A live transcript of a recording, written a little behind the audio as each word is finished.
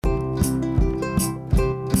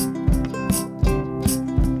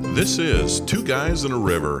This is Two Guys in a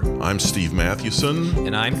River. I'm Steve Mathewson.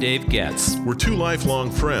 And I'm Dave Getz. We're two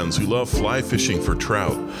lifelong friends who love fly fishing for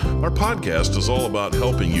trout. Our podcast is all about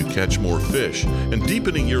helping you catch more fish and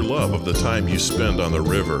deepening your love of the time you spend on the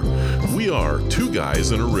river. We are Two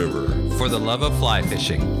Guys in a River. For the love of fly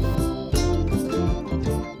fishing.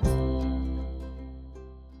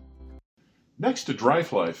 Next to dry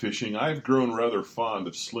fly fishing, I've grown rather fond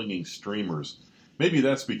of slinging streamers. Maybe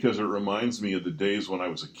that's because it reminds me of the days when I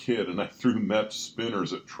was a kid and I threw Mepps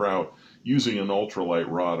spinners at trout using an ultralight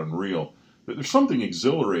rod and reel. But there's something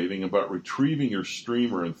exhilarating about retrieving your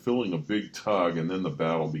streamer and filling a big tug, and then the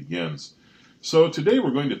battle begins. So today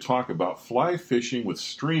we're going to talk about fly fishing with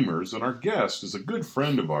streamers, and our guest is a good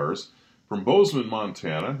friend of ours from Bozeman,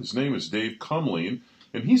 Montana. His name is Dave Kumleen,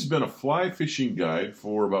 and he's been a fly fishing guide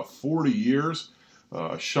for about 40 years.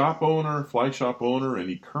 Shop owner, fly shop owner, and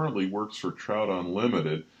he currently works for Trout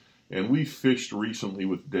Unlimited. And we fished recently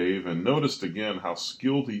with Dave and noticed again how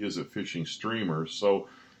skilled he is at fishing streamers. So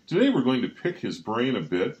today we're going to pick his brain a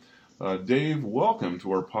bit. Dave, welcome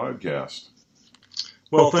to our podcast.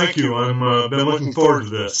 Well, thank you. I've been looking forward to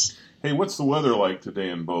this. Hey, what's the weather like today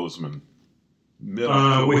in Bozeman? We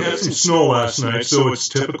had some snow last night, so it's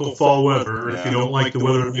typical fall weather if you don't like the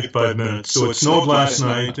weather in 5 minutes. So it snowed last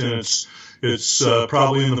night, and it's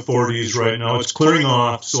probably in the 40s right now. It's clearing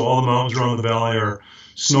off, so all the mountains around the valley are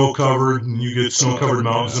snow-covered, and you get snow-covered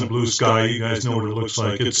mountains and a blue sky. You guys know what it looks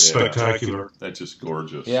like. It's spectacular. That's just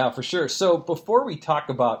gorgeous. Yeah, for sure. So before we talk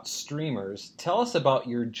about streamers, tell us about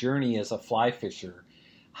your journey as a fly fisher.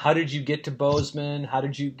 How did you get to Bozeman? How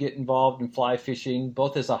did you get involved in fly fishing,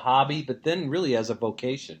 both as a hobby, but then really as a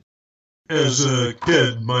vocation? As a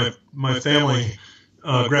kid, my family...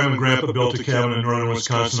 Grandma and Grandpa built a cabin in northern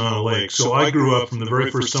Wisconsin on a lake. So I grew up from the very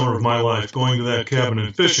first summer of my life going to that cabin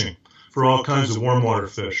and fishing for all kinds of warm water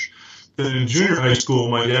fish. Then in junior high school,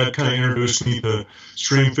 my dad kind of introduced me to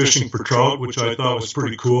stream fishing for trout, which I thought was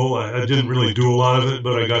pretty cool. I didn't really do a lot of it,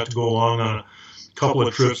 but I got to go along on a couple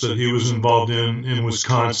of trips that he was involved in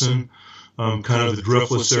Wisconsin, kind of the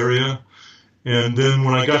driftless area. And then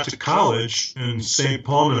when I got to college in St.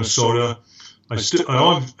 Paul, Minnesota, I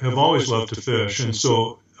have always loved to fish, and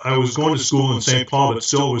so I was going to school in St. Paul, but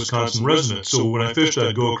still a Wisconsin resident. So when I fished,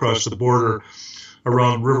 I'd go across the border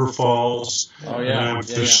around River Falls, and I would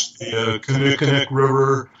fish the Kinnickinnick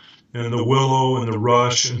River and the Willow and the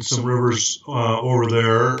Rush and some rivers over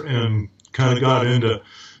there, and kind of got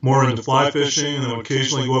more into fly fishing, and then would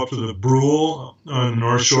occasionally go up to the Brule on the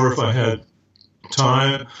North Shore if I had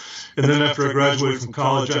time. And then after I graduated from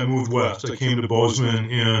college, I moved west. I came to Bozeman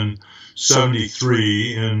in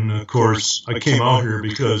 73, and of course I came out here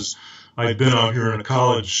because I'd been out here on a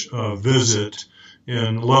college visit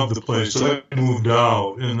and loved the place. So I moved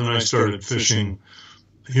out, and then I started fishing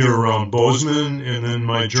here around Bozeman, and then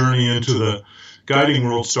my journey into the guiding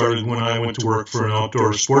world started when I went to work for an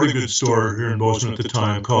outdoor sporting goods store here in Bozeman at the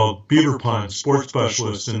time called Beaver Pond Sports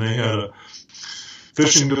Specialist, and they had a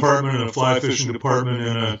fishing department and a fly fishing department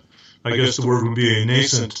and I guess the word would be a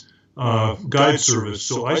nascent guide service.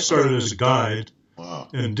 So I started as a guide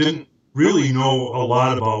and didn't really know a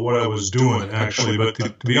lot about what I was doing, actually. But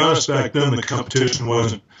to be honest, back then the competition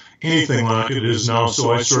wasn't anything like it is now.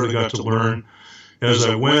 So I sort of got to learn as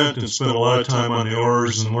I went and spent a lot of time on the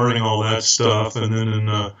oars and learning all that stuff. And then in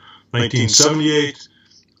 1978,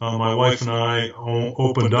 my wife and I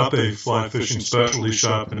opened up a fly fishing specialty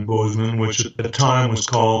shop in Bozeman, which at the time was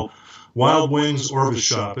called Wild Wings Orvis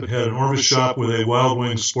Shop. It had an Orvis shop with a Wild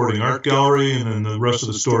Wings sporting art gallery, and then the rest of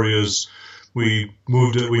the story is we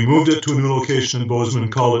moved it to a new location in Bozeman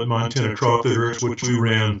and called it Montana Trout Fitters, which we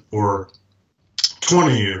ran for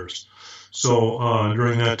 20 years. So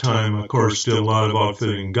during that time, of course, did a lot of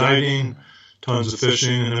outfitting and guiding, tons of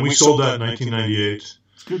fishing, and then we sold that in 1998.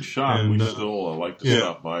 It's a good shop. And we still like to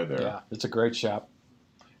stop by there. Yeah, it's a great shop.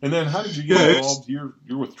 And then how did you get involved? You're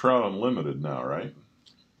with Trout Unlimited now, right?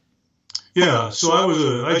 Yeah, so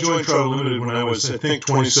I joined Trout Unlimited when I was, I think,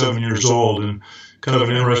 27 years old, and kind of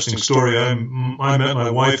an interesting story. I met my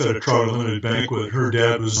wife at a Trout Unlimited banquet. Her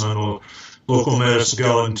dad was on a local Madison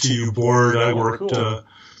Gallatin TU board. I worked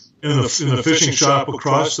in the fishing shop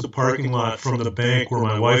across the parking lot from the bank where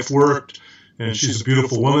my wife worked, and she's a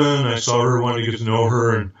beautiful woman. I saw her, wanted to get to know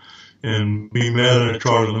her, and we met at a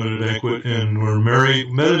Trout Unlimited banquet, and we were married.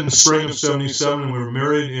 Met in the spring of 77, and we were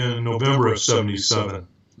married in November of 77.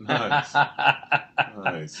 Nice.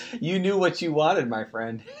 Nice. You knew what you wanted, my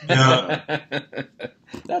friend. Yeah.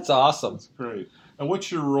 That's awesome. That's great. And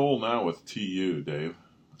what's your role now with TU, Dave?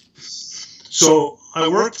 So I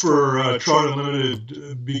worked for Trout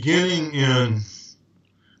Unlimited beginning in,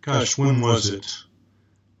 when was it?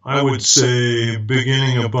 I would say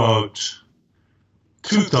beginning about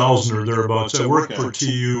 2000 or thereabouts. I worked for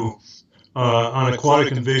TU on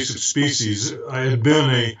aquatic invasive species. I had been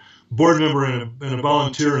a board member and a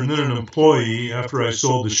volunteer and then an employee after I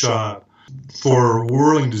sold the shop for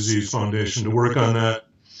Whirling Disease Foundation to work on that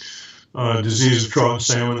disease of trout and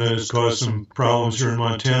salmon that has caused some problems here in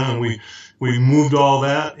Montana. And we moved all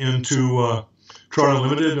that into Trout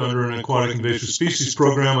Unlimited under an aquatic invasive species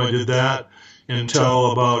program. I did that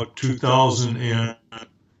until about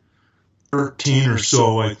 2013 or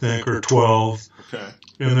so, I think, or 12. Okay.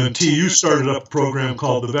 And then TU started up a program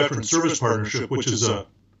called the Veteran Service Partnership, which is a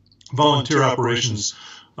volunteer operations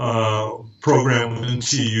program within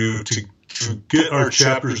TU to get our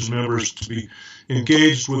chapters and members to be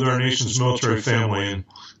engaged with our nation's military family and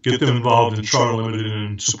get them involved in Trout Unlimited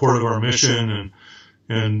in support of our mission.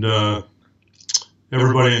 And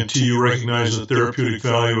everybody in TU recognized the therapeutic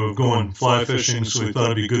value of going fly fishing, so we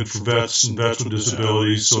thought it'd be good for vets and vets with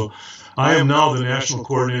disabilities. So I am now the national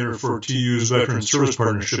coordinator for TU's Veteran Service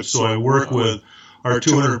Partnership, so I work with our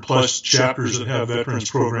 200-plus chapters that have veterans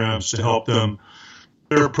programs to help them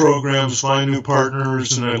their programs, find new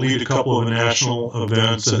partners, and I lead a couple of national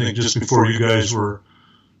events. I think just before you guys were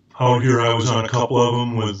out here, I was on a couple of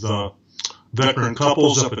them with veteran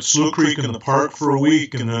couples up at Slough Creek in the park for a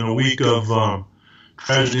week, and then a week of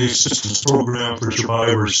tragedy assistance program for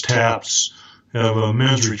survivors, TAPS, have a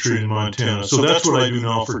men's retreat in Montana. So that's what I do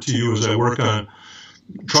now for TU is I work on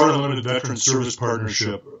Trout Unlimited Veteran Service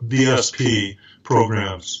Partnership, VSP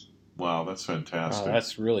programs. Wow, that's fantastic. Oh,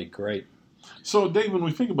 that's really great. So, Dave, when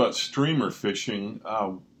we think about streamer fishing,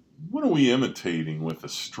 what are we imitating with a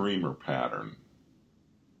streamer pattern?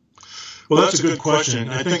 Well, that's a good question.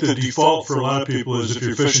 I think the default for a lot of people is if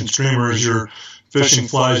you're fishing streamers, you're fishing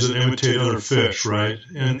flies that imitate other fish, right?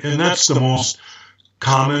 And that's the most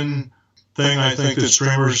common thing I think that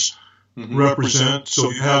streamers represent.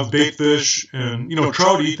 So you have bait fish, and,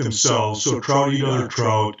 trout eat themselves. So trout eat other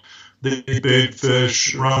trout. They eat bait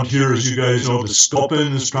fish. Around here, as you guys know, the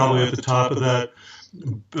sculpin is probably at the top of that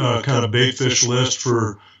kind of bait fish list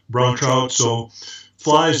for brown trout. So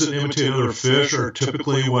flies that imitate other fish are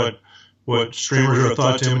typically what streamers are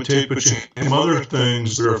thought to imitate, but you have other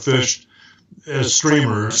things that are fished as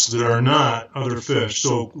streamers that are not other fish.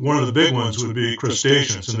 So one of the big ones would be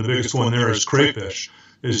crustaceans, and the biggest one there is crayfish.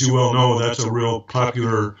 As you well know, that's a real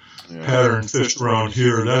popular pattern fished around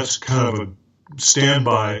here. That's kind of a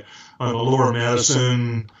standby on the lower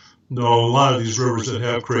Madison. A lot of these rivers that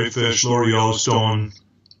have crayfish, lower Yellowstone,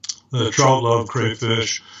 the trout love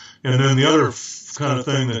crayfish. And then the other kind of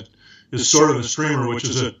thing that is sort of a streamer, which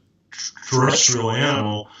is a terrestrial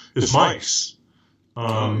animal, is mice.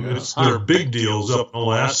 They're big deals up in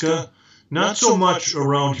Alaska. Not so much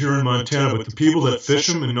around here in Montana, but the people that fish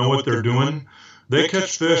them and know what they're doing, they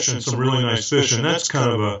catch fish and some really nice fish, and that's kind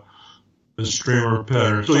of a streamer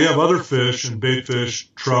pattern. So you have other fish and bait fish,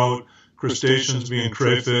 trout, crustaceans being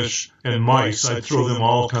crayfish, and mice. I'd throw them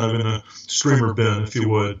all kind of in a streamer bin, if you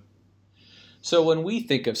would. So when we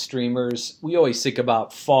think of streamers, we always think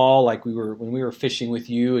about fall, like when we were fishing with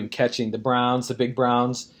you and catching the browns, the big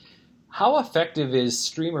browns. How effective is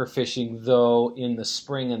streamer fishing, though, in the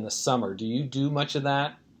spring and the summer? Do you do much of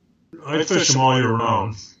that? I fish them all year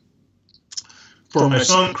round. For my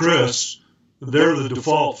son, Chris, they're the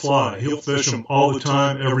default fly. He'll fish them all the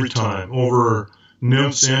time, every time, over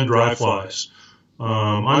nymphs and dry flies.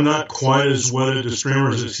 I'm not quite as wedded to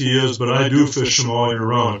streamers as he is, but I do fish them all year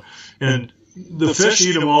round. And the fish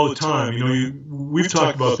eat them all the time. We've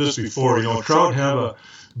talked about this before. Trout have a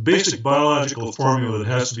basic biological formula that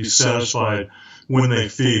has to be satisfied when they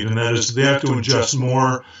feed, and that is they have to ingest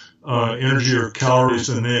more energy or calories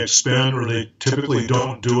than they expend, or they typically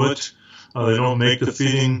don't do it. They don't make the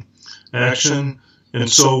feeding action. And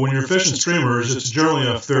so when you're fishing streamers, it's generally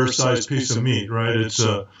a fair-sized piece of meat, right? It's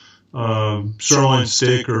a sirloin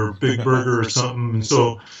steak or a big burger or something. And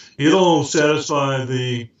so it'll satisfy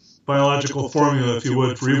the biological formula, if you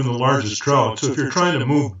would, for even the largest trout. So if you're trying to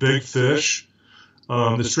move big fish,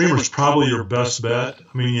 the streamer's probably your best bet.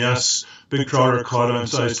 I mean, yes, big trout are caught on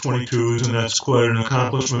size 22s, and that's quite an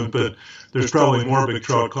accomplishment, but there's probably more big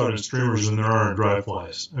trout caught in streamers than there are in dry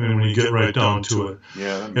flies. I mean, when you get right down to it.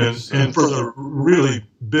 Yeah, that and for the really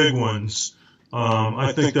big ones,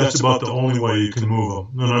 I think that's about the only way you can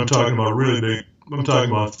move them. And I'm talking about really big. I'm talking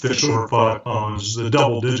about fish over 5 pounds, the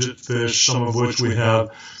double-digit fish, some of which we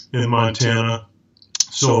have in Montana.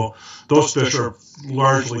 So those fish are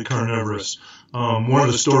largely carnivorous. One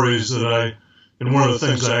of the stories and one of the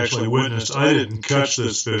things I actually witnessed, I didn't catch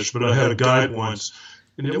this fish, but I had a guide once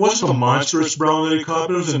And it wasn't a monstrous brown that he caught,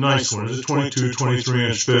 but it was a nice one. It was a 22,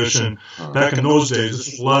 23-inch fish. And back in those days,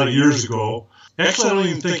 this was a lot of years ago, actually, I don't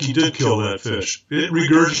even think he did kill that fish. It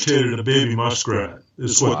regurgitated a baby muskrat,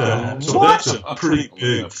 is what that is. So that's a pretty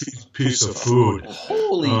big piece of food.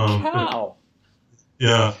 Holy cow.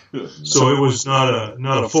 Yeah. So it was not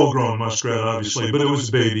a full-grown muskrat, obviously, but it was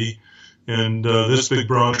a baby. And this big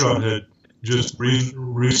brown trout had just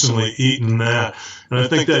recently eaten that. And I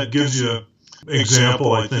think that gives you an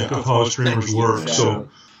example, I think, of how streamers work.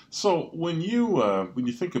 So when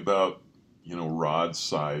you think about, rod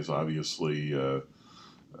size, obviously,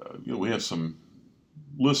 we have some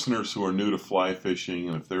listeners who are new to fly fishing,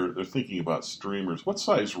 and if they're thinking about streamers, what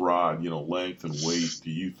size rod, length and weight do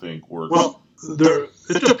you think works? Well,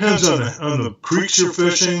 it depends on the creeks you're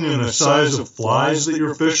fishing and the size of flies that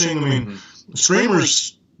you're fishing. I mean,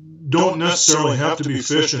 streamers don't necessarily have to be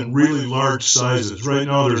fished in really large sizes. Right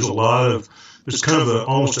now, there's kind of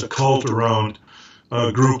almost a cult around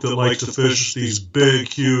a group that likes to fish these big,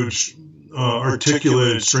 huge,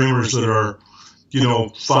 articulated streamers that are,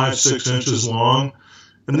 5-6 inches long,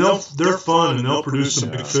 and they're fun and they'll produce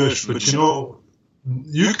some big fish. But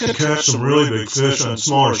you can catch some really big fish on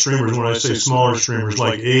smaller streamers. When I say smaller streamers,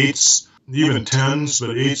 like 8s, even 10s,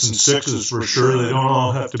 but 8s and 6s for sure. They don't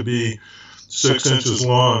all have to be 6 inches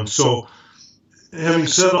long. So, having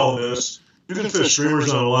said all this, you can fish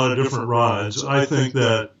streamers on a lot of different rods. I think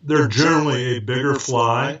that they're generally a bigger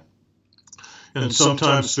fly, and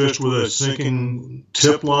sometimes fished with a sinking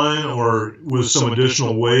tip line or with some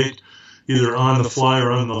additional weight, either on the fly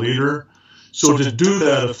or on the leader. So to do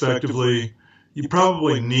that effectively, you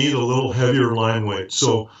probably need a little heavier line weight.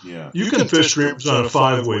 So you can fish streamers on a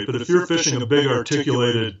 5-weight, but if you're fishing a big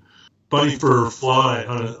articulated bunny fur fly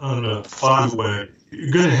on a 5-weight,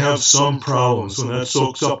 you're going to have some problems when that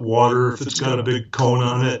soaks up water, if it's got a big cone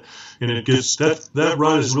on it, and it gets that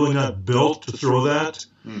rod is really not built to throw that.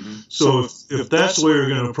 Mm-hmm. So if that's the way you're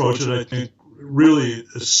going to approach it, I think really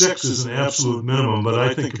a 6 is an absolute minimum. But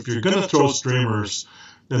I think if you're going to throw streamers,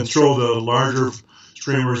 then throw the larger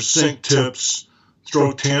streamers, sink tips,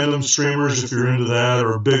 throw tandem streamers if you're into that,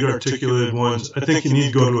 or big articulated ones. I think you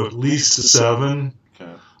need to go to at least a 7,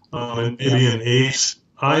 and maybe an 8.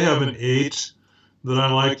 I have an 8 that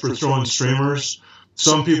I like for throwing streamers.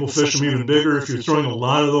 Some people fish them even bigger. If you're throwing a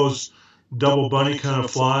lot of those double bunny kind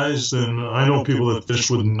of flies, then I know people that fish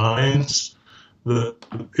with 9s. The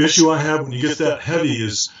issue I have when you get that heavy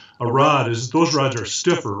is those rods are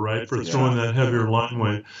stiffer, right, for throwing that heavier line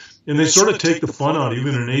weight. And they sort of take the fun out.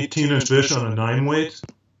 Even an 18-inch fish on a 9-weight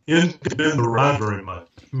isn't bend the rod very much.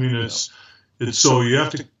 I mean, it's so you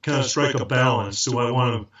have to kind of strike a balance. Do I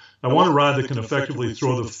want a rod that can effectively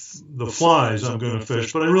throw the flies I'm going to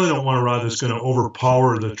fish, but I really don't want a rod that's going to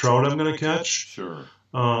overpower the trout I'm going to catch. Sure.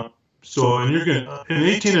 And an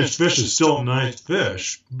 18-inch fish is still a nice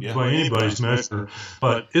fish by anybody's measure,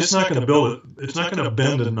 but it's not going to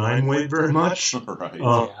bend a 9-weight very much.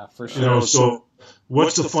 Right. For sure. So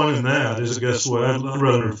what's the fun in that? Is I guess what I'd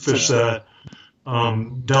rather fish that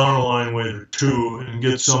down a line weight or 2 and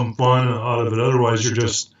get some fun out of it. Otherwise,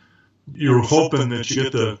 you're hoping that you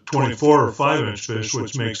get the 24 or 5-inch fish,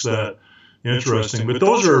 which makes that interesting. But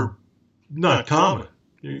those are not common.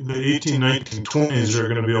 The 18, 19, 20s are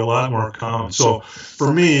going to be a lot more common. So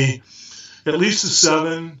for me, at least a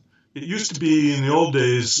 7. It used to be in the old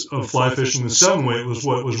days of fly fishing, the 7-weight was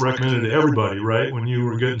what was recommended to everybody, right? When you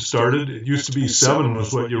were getting started, it used to be 7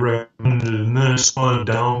 was what you recommended, and then it's gone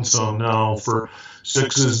down some now for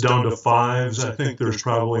 6s down to 5s. I think there's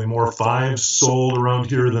probably more 5s sold around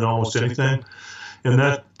here than almost anything, and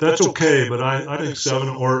that's okay. But I think 7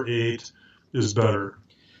 or 8 is better.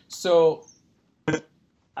 So,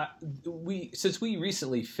 since we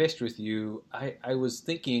recently fished with you, I was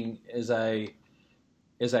thinking as I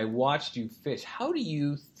watched you fish, how do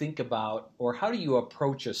you think about, or how do you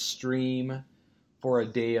approach a stream for a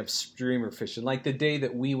day of streamer fishing? Like the day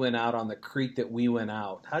that we went out on the creek that we went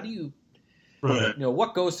out, how do you,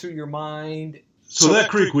 what goes through your mind? So that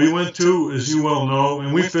creek we went to, as you well know,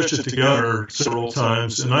 and we fished it together several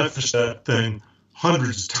times, and I fished that thing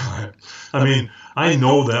hundreds of times. I mean, I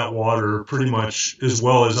know that water pretty much as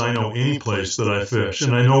well as I know any place that I fish,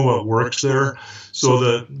 and I know what works there.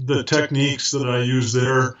 So the techniques that I use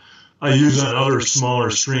there, I use on other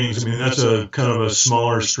smaller streams. I mean, that's a kind of a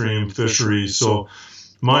smaller stream fishery. So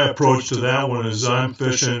my approach to that one is I'm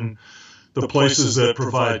fishing the places that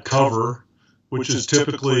provide cover, which is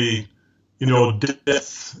typically,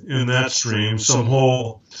 depth in that stream, some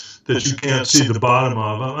hole that you can't see the bottom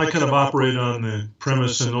of. I kind of operate on the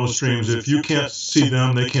premise in those streams, if you can't see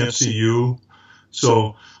them, they can't see you.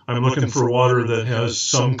 So I'm looking for water that has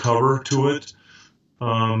some cover to it.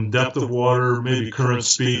 depth of water, maybe current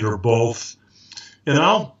speed, or both. And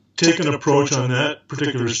I'll take an approach on that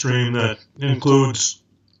particular stream that includes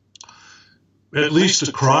at least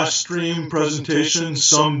a cross-stream presentation,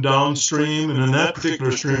 some downstream, and in that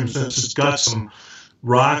particular stream, since it's got some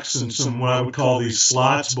rocks and some what I would call these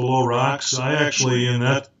slots below rocks, I actually, in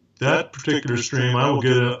that particular stream, I will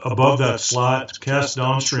get above that slot, cast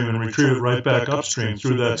downstream, and retrieve it right back upstream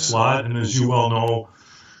through that slot, and as you well know,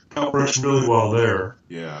 that works really well there.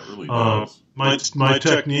 Yeah, it really does. My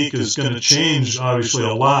technique is going to change, obviously,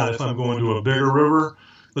 a lot if I'm going to a bigger river.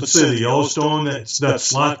 Let's say the Yellowstone, that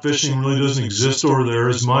slot fishing really doesn't exist over there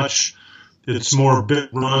as much. It's more bit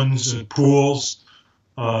runs and pools.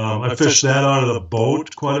 I fish that out of the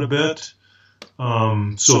boat quite a bit.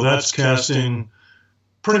 So that's casting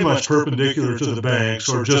pretty much perpendicular to the banks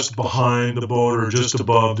or just behind the boat or just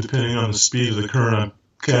above, depending on the speed of the current I'm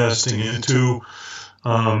casting into.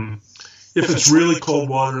 If it's really cold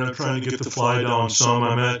water and I'm trying to get the fly down some,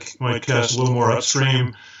 I might cast a little more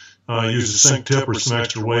upstream, use a sink tip or some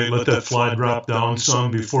extra weight, let that fly drop down some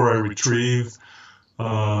before I retrieve.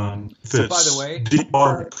 If it's by the way, deep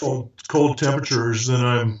water, cold temperatures, then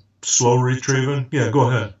I'm slow retrieving. Yeah, go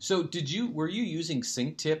ahead. So were you using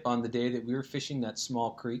sink tip on the day that we were fishing that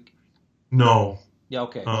small creek? No. Yeah,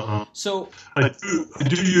 okay. So I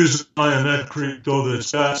do use fly on that creek, though,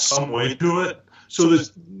 that's got some weight to it. So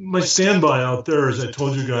my standby out there, as I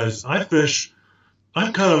told you guys, I'm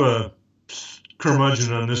kind of a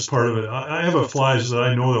curmudgeon on this part of it. I have flies that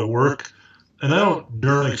I know that work, and I don't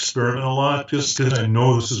generally experiment a lot just because I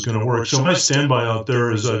know this is going to work. So my standby out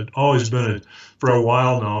there has always been, for a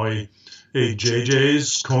while now, a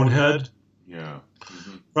JJ's Conehead. Yeah.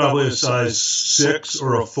 Mm-hmm. Probably a size 6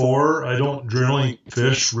 or a 4. I don't generally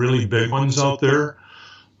fish really big ones out there,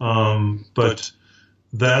 but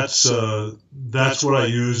that's what I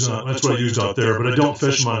use. That's what I use out there. But I don't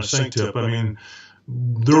fish them on a sink tip. I mean,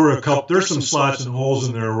 there's some slots and holes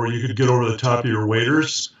in there where you could get over the top of your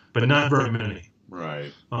waders, but not very many.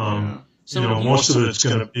 Right. So most of it's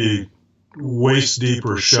going to be waist deep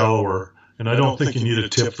or shallower, and I don't think you need a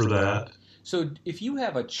tip for that. So if you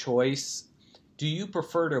have a choice, do you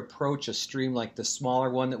prefer to approach a stream like the smaller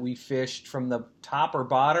one that we fished from the top or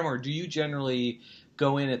bottom, or do you generally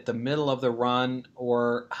go in at the middle of the run,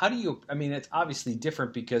 or how do you, I mean, it's obviously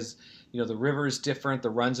different because, the river is different, the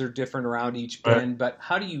runs are different around each bend, but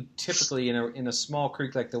how do you typically, in a small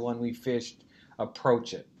creek like the one we fished,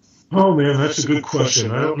 approach it? Oh, man, that's a good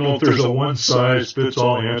question. I don't know if there's a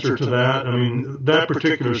one-size-fits-all answer to that. I mean, that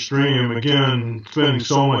particular stream, again, spending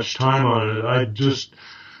so much time on it, I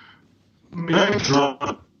can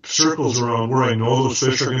draw circles around where I know those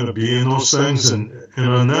fish are going to be in those things, and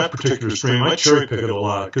on that particular stream, I cherry pick it a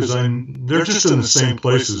lot because they're just in the same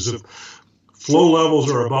places. If flow levels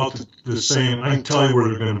are about the same, I can tell you where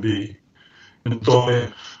they're going to be, and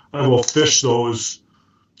so I will fish those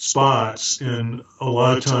spots, and a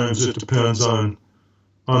lot of times it depends on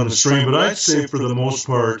the stream. But I'd say for the most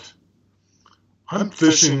part, I'm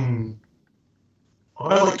fishing.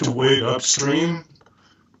 I like to wade upstream,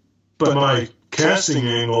 but my casting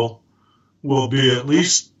angle will be at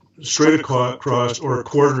least straight across or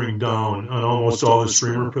quartering down on almost all the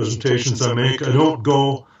streamer presentations I make. I don't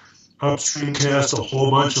go upstream cast a whole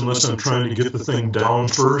bunch unless I'm trying to get the thing down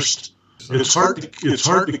first. It's hard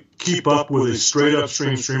to keep up with a straight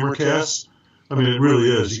upstream streamer cast. I mean, it really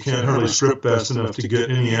is. You can't hardly strip fast enough to get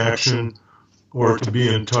any action or to be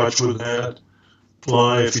in touch with that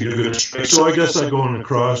fly if you're going to straight. So I guess I go in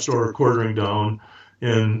across or quartering down,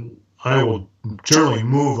 and I will generally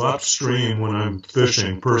move upstream when I'm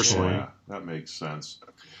fishing personally. Yeah, that makes sense.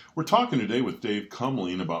 We're talking today with Dave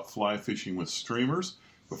Kumline about fly fishing with streamers.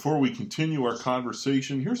 Before we continue our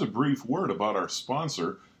conversation, here's a brief word about our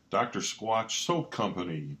sponsor, Dr. Squatch Soap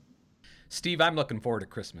Company. Steve, I'm looking forward to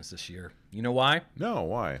Christmas this year. You know why? No,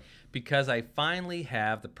 why? Because I finally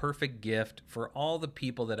have the perfect gift for all the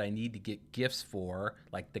people that I need to get gifts for,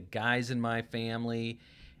 like the guys in my family.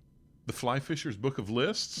 The Fly Fisher's Book of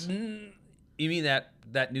Lists? You mean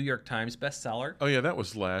that New York Times bestseller? Oh, yeah, that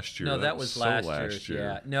was last year. No, that was last year.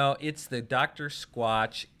 Yeah. No, it's the Dr.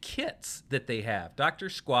 Squatch kits that they have. Dr.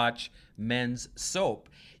 Squatch men's soap.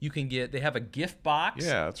 They have a gift box.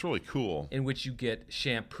 Yeah, it's really cool. In which you get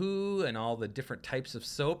shampoo and all the different types of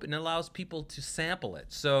soap, and it allows people to sample it.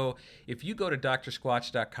 So if you go to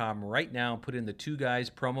drsquatch.com right now and put in the 2Guys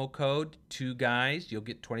promo code, 2Guys, you'll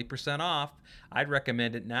get 20% off. I'd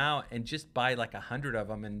recommend it now and just buy like 100 of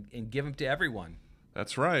them and give them to everyone.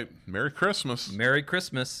 That's right. Merry Christmas. Merry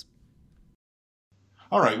Christmas.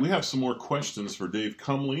 All right, we have some more questions for Dave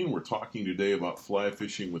Kumline. We're talking today about fly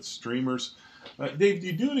fishing with streamers. Dave, do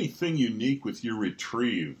you do anything unique with your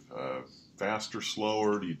retrieve? Faster,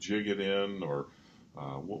 slower? Do you jig it in, or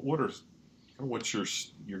what's your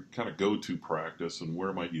kind of go-to practice, and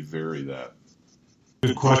where might you vary that?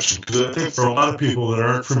 Good question, because I think for a lot of people that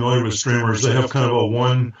aren't familiar with streamers, they have kind of a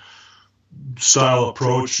one style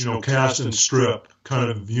approach, cast and strip, kind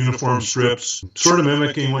of uniform strips, sort of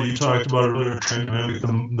mimicking what you talked about earlier, trying to mimic the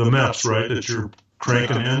MEPS, right, that you're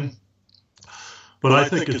cranking in. But I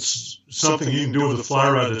think it's something you can do with a fly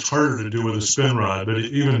rod that's harder to do with a spin rod. But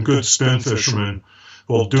even good spin fishermen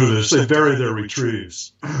will do this. They vary their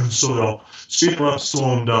retrieves. So they'll speed them up,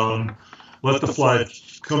 slow them down, let the fly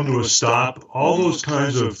come to a stop. All those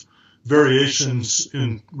kinds of variations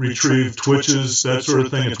in retrieve, twitches, that sort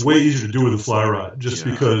of thing, it's way easier to do with a fly rod just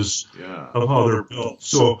because of how they're built.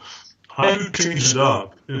 So I do change it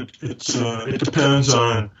up. It depends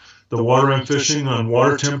on the water I'm fishing, on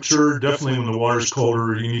water temperature. Definitely when the water's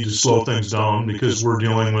colder, you need to slow things down because we're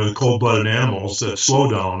dealing with cold-blooded animals that slow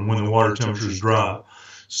down when the water temperatures drop.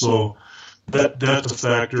 So that's a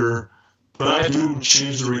factor. But I do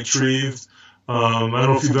change the retrieve. I don't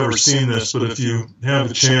know if you've ever seen this, but if you have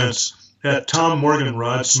a chance, at Tom Morgan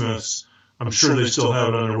Rodsmiths, I'm sure they still have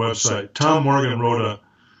it on their website. Tom Morgan wrote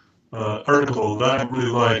an article that I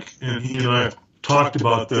really like, and he and I have talked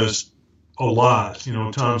about this a lot.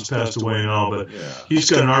 Tom's passed away now, but he's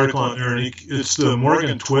got an article on there, and it's the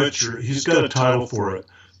Morgan Twitch, or he's got a title for it,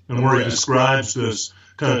 and where he describes this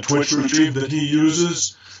kind of twitch retrieve that he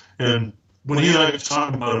uses. And when he and I were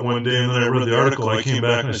talking about it one day, and then I read the article, I came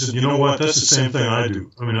back and I said, you know what, that's the same thing I do.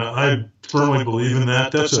 I mean, I firmly believe in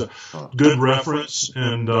that. That's a good reference,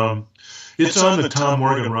 and it's on the Tom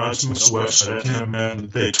Morgan Rodsmith's website. I can't imagine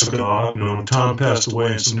they took it off. Tom passed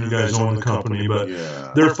away, and some new guys own the company, but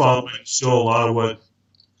they're following still a lot of what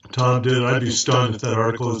Tom did. I'd be stunned if that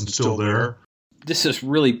article isn't still there. This is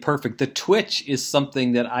really perfect. The twitch is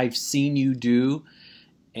something that I've seen you do,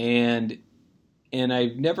 and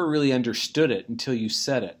I've never really understood it until you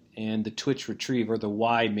said it. And the twitch retrieve, or the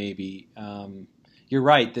Y maybe. You're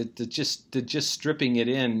right. That just stripping it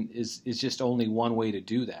in is just only one way to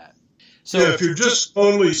do that. So if you're just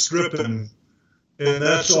only stripping and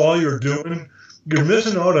that's all you're doing, you're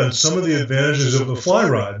missing out on some of the advantages of the fly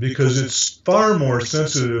rod because it's far more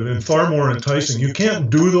sensitive and far more enticing. You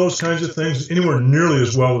can't do those kinds of things anywhere nearly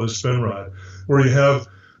as well with a spin rod, where you have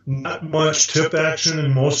not much tip action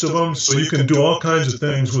in most of them, so you can do all kinds of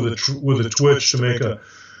things with a twitch to make a.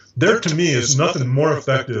 There, to me, is nothing more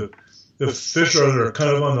effective if fish are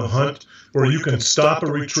kind of on the hunt, where you can stop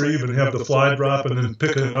a retrieve and have the fly drop and then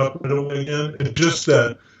pick it up right away again. And just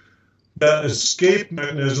that escape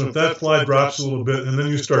mechanism, if that fly drops a little bit and then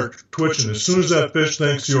you start twitching, as soon as that fish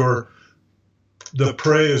thinks the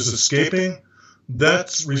prey is escaping,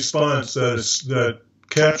 that response, that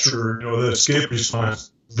capture, the escape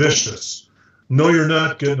response, vicious. No, you're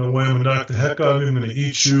not getting away. I'm going to knock the heck out of him. I'm going to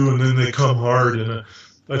eat you, and then they come hard. And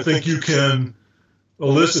I think you can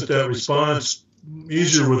elicit that response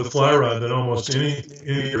easier with a fly rod than almost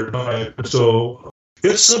any other type. So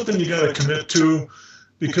it's something you got to commit to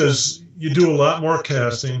because you do a lot more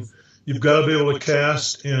casting. You've got to be able to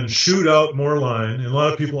cast and shoot out more line. And a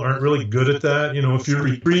lot of people aren't really good at that. If you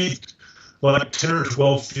retrieve like 10 or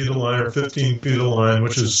 12 feet of line or 15 feet of line,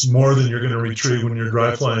 which is more than you're going to retrieve when you're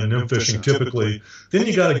dry flying and nymph fishing typically, then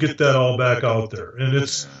you got to get that all back out there. And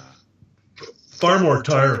it's far more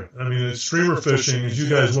tiring. I mean, it's streamer fishing, as you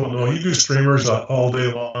guys will know. You do streamers all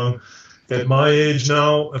day long. At my age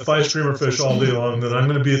now, if I streamer fish all day long, then I'm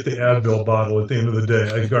going to be at the Advil bottle at the end of the day.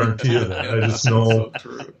 I guarantee you that. I just know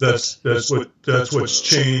that's what's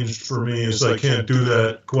changed for me is I can't do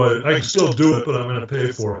that quite. I can still do it, but I'm going to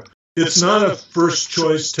pay for it. It's not a first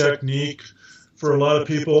choice technique for a lot of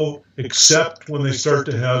people, except when they start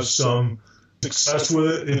to have some success with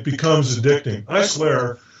it. It becomes addicting. I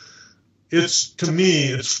swear. To me,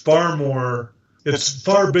 it's far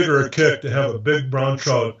bigger a kick to have a big brown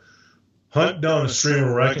trout hunt down a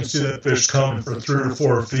streamer where I can see that fish coming for 3 or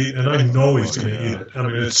 4 feet, and I know he's going to eat it. I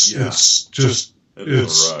mean, it's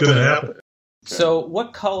going to happen. So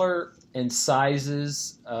what color and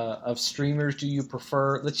sizes of streamers do you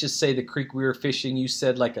prefer? Let's just say the creek we were fishing, you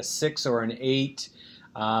said like a 6 or an 8,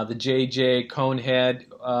 the JJ, Conehead.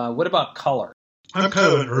 What about color? I'm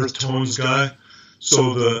kind of an earth tones guy.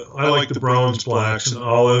 So I like the browns, blacks, and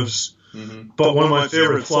olives. Mm-hmm. But one of my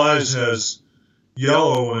favorite flies has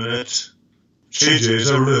yellow in it.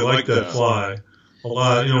 JJ's, I really like that fly a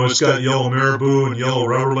lot. It's got yellow marabou and yellow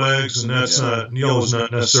rubber legs, and yellow's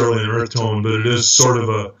not necessarily an earth tone, but it is sort of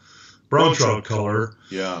a brown trout color.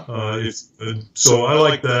 Yeah. So I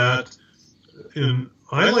like that.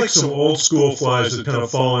 I like some old school flies that kind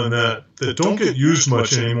of fall in that don't get used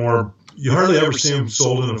much anymore. You hardly ever see them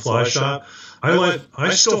sold in a fly shop. I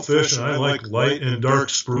still fish, and I like light and dark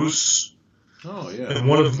spruce. Oh yeah. And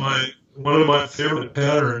one of my favorite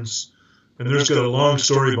patterns, and there's got a long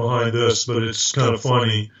story behind this, but it's kind of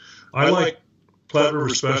funny. I like Platte River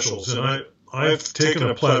Specials, and I've taken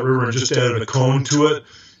a Platte River and just added a cone to it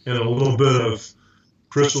and a little bit of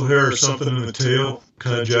crystal hair or something in the tail,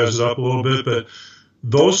 kind of jazz it up a little bit. But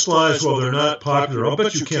those flies, while they're not popular, I'll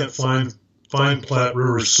bet you can't find Platte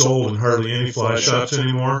Rivers sold in hardly any fly shops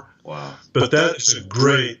anymore. Wow. But that is a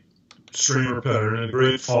great streamer pattern and a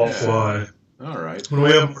great fall fly. All right. When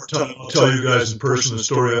we have more time, I'll tell you guys in person the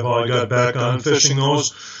story of how I got back on fishing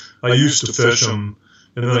those. I used to fish them,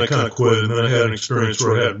 and then I kind of quit, and then I had an experience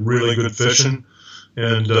where I had really good fishing.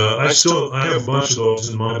 And I have a bunch of those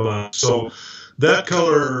in my box. So that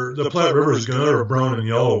color, the Platte River is another brown and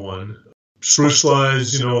yellow one. Spruce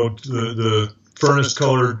flies, the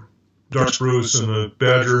furnace-colored dark spruce and the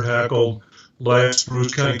badger hackled light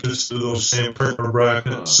spruce kind of gets to those same color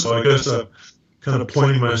brackets. So I guess I'm kind of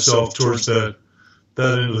pointing myself towards that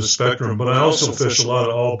end of the spectrum. But I also fish a lot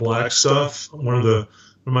of all black stuff. One of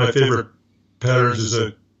my favorite patterns is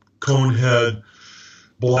a conehead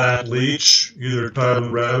black leech, either tied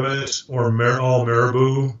with rabbit or all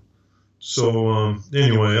marabou. So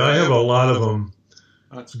anyway, I have a lot of them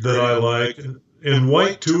that I like. And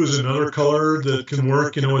white, too, is another color that can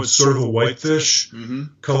work. It's sort of a whitefish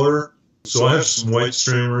color. So I have some white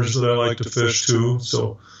streamers that I like to fish, too.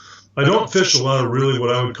 So I don't fish a lot of really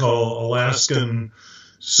what I would call Alaskan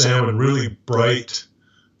salmon, really bright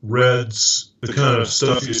reds, the kind of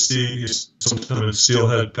stuff you see sometimes in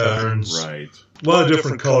steelhead patterns. Right. A lot of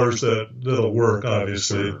different colors that'll work,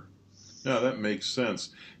 obviously. Sure. Yeah, that makes sense.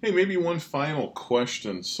 Hey, maybe one final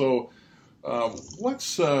question. So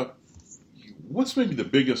what's maybe the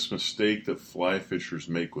biggest mistake that fly fishers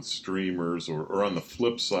make with streamers, or on the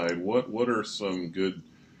flip side, what are some good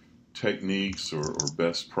techniques or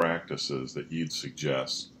best practices that you'd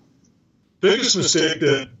suggest? Biggest mistake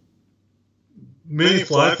that many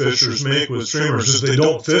fly fishers make with streamers is they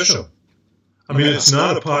don't fish them. I mean, it's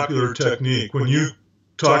not a popular technique. When you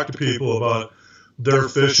talk to people about their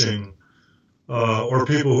fishing, or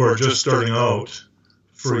people who are just starting out,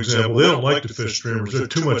 for example, they don't like to fish streamers. They're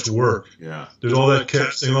too much work. Yeah. There's all that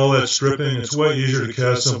casting, all that stripping. It's way easier to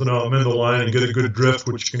cast something out, mend the line, and get a good drift,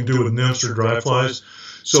 which you can do with nymphs or dry flies.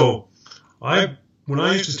 So when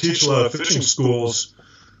I used to teach a lot of fishing schools,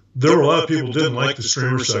 there were a lot of people who didn't like the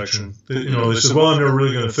streamer section. They said, well, I'm never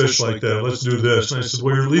really going to fish like that. Let's do this. And I said,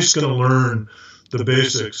 well, you're at least going to learn the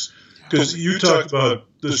basics. Because you talked about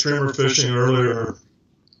the streamer fishing earlier.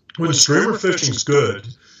 When streamer fishing's good,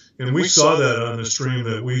 and we saw that on the stream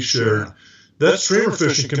that we shared, that streamer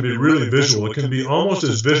fishing can be really visual. It can be almost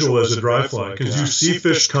as visual as a dry fly, because you see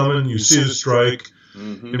fish coming, you see the strike.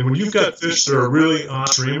 Mm-hmm. And when you've got fish that are really on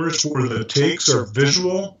streamers where the takes are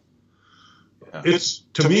visual,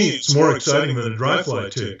 to me, it's more exciting than a dry fly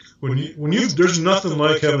take. There's nothing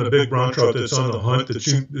like having a big brown trout that's on the hunt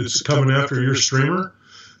that's coming after your streamer.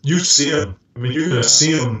 You see him. I mean, you're going to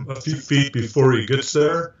see him a few feet before he gets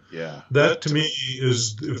there. Yeah. That to me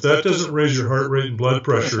is, if that doesn't raise your heart rate and blood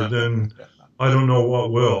pressure, then I don't know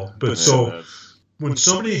what will. But so when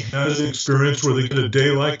somebody has an experience where they get a day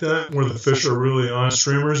like that, where the fish are really on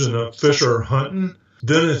streamers and the fish are hunting,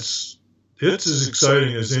 then it's as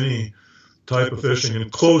exciting as any type of fishing,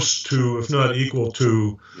 and close to, if not equal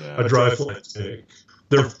to, a dry fly take.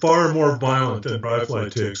 They're far more violent than dry fly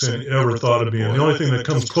takes than you ever thought of being. The only thing that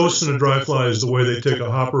comes close to a dry fly is the way they take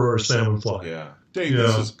a hopper or a salmon fly. Yeah. Dave,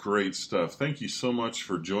 this is great stuff. Thank you so much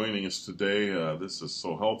for joining us today. This is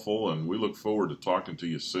so helpful, and we look forward to talking to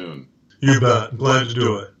you soon. You bet. Glad to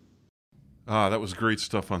do it. That was great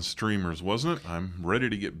stuff on streamers, wasn't it? I'm ready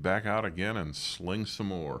to get back out again and sling some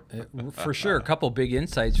more. For sure. A couple big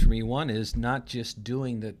insights for me. One is not just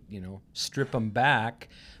doing the, strip them back,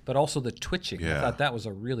 but also the twitching. Yeah. I thought that was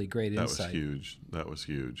a really great insight. That was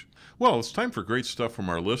huge. Well, it's time for great stuff from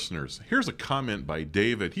our listeners. Here's a comment by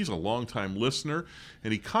David. He's a longtime listener,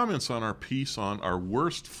 and he comments on our piece on our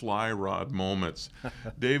worst fly rod moments.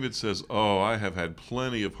 David says, I have had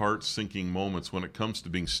plenty of heart-sinking moments when it comes to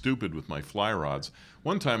being stupid with my fly rods.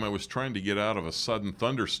 One time I was trying to get out of a sudden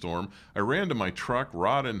thunderstorm. I ran to my truck,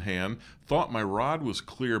 rod in hand, thought my rod was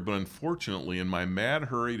clear, but unfortunately, in my mad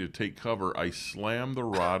hurry to take cover, I slammed the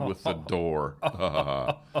rod with the door.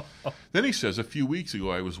 Then he says, a few weeks ago,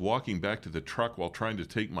 I was walking back to the truck while trying to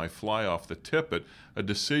take my fly off the tippet, a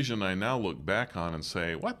decision I now look back on and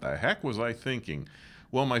say, what the heck was I thinking?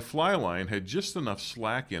 Well, my fly line had just enough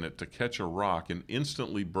slack in it to catch a rock and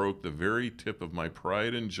instantly broke the very tip of my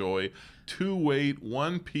pride and joy 2-weight,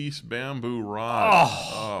 1-piece bamboo rod.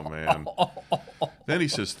 Oh, man. Then he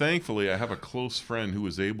says, thankfully, I have a close friend who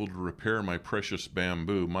was able to repair my precious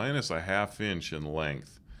bamboo, minus a 1/2 inch in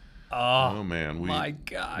length. Oh, man. My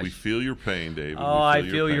gosh. We feel your pain, David. Oh, I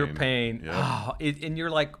feel your pain. Yep. Oh, and you're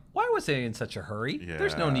like, why was I in such a hurry? Yeah.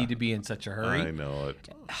 There's no need to be in such a hurry. I know it.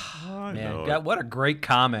 I Man, know God, what a great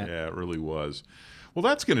comment. Yeah, it really was. Well,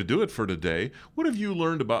 that's going to do it for today. What have you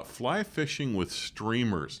learned about fly fishing with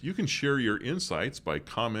streamers? You can share your insights by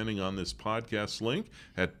commenting on this podcast link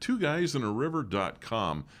at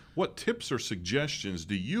twoguysinaRiver.com. What tips or suggestions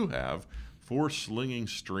do you have for slinging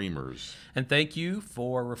streamers? And thank you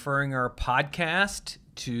for referring our podcast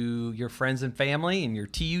to your friends and family in your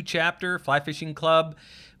TU chapter, Fly Fishing Club.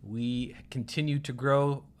 We continue to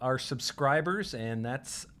grow our subscribers, and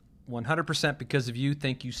that's 100% because of you.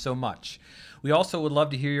 Thank you so much. We also would love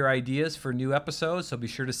to hear your ideas for new episodes, so be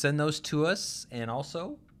sure to send those to us. And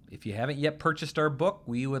also, if you haven't yet purchased our book,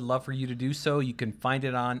 we would love for you to do so. You can find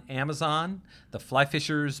it on Amazon, The Fly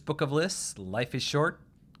Fisher's Book of Lists, Life is Short,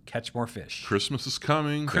 Catch More Fish. Christmas is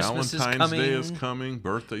coming. Christmas Valentine's is Day coming. is coming.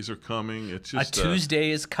 Birthdays are coming. It's just A Tuesday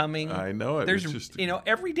is coming. I know it. There's, It's just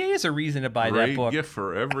every day is a reason to buy that great book. gift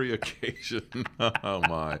for every occasion. Oh,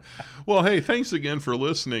 my. Well, hey, thanks again for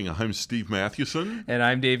listening. I'm Steve Mathewson. And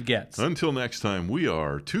I'm Dave Getz. Until next time, we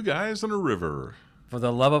are Two Guys on a River. For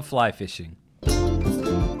the love of fly fishing.